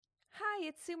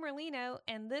it's Sue Merlino,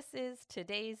 and this is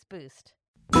today's Boost.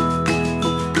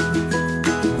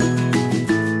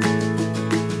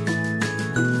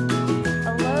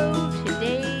 Hello,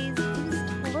 today's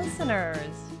Boost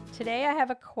listeners. Today I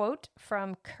have a quote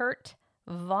from Kurt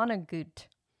Vonnegut.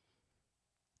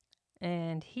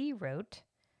 And he wrote,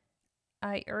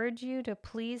 "I urge you to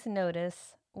please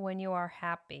notice when you are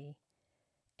happy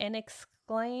and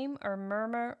exclaim or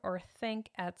murmur or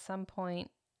think at some point,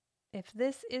 if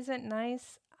this isn't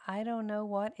nice, I don't know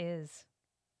what is."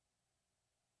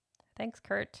 Thanks,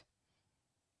 Kurt.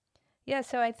 Yeah,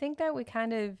 so I think that we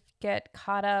kind of get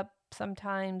caught up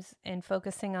sometimes in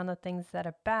focusing on the things that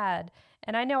are bad.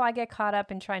 And I know I get caught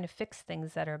up in trying to fix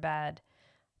things that are bad.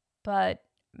 But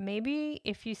maybe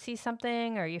if you see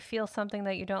something or you feel something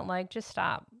that you don't like, just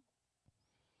stop.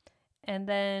 And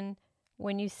then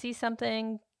when you see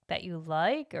something that you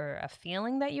like or a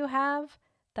feeling that you have,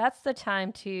 that's the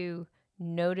time to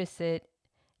notice it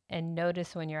and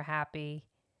notice when you're happy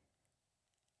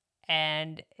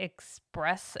and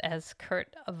express, as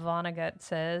Kurt Vonnegut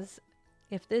says,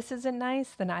 if this isn't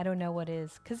nice, then I don't know what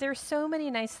is. Because there's so many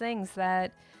nice things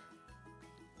that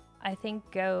I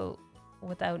think go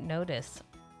without notice.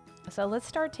 So let's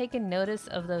start taking notice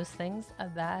of those things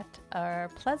that are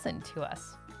pleasant to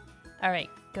us. All right,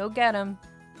 go get them.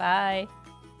 Bye.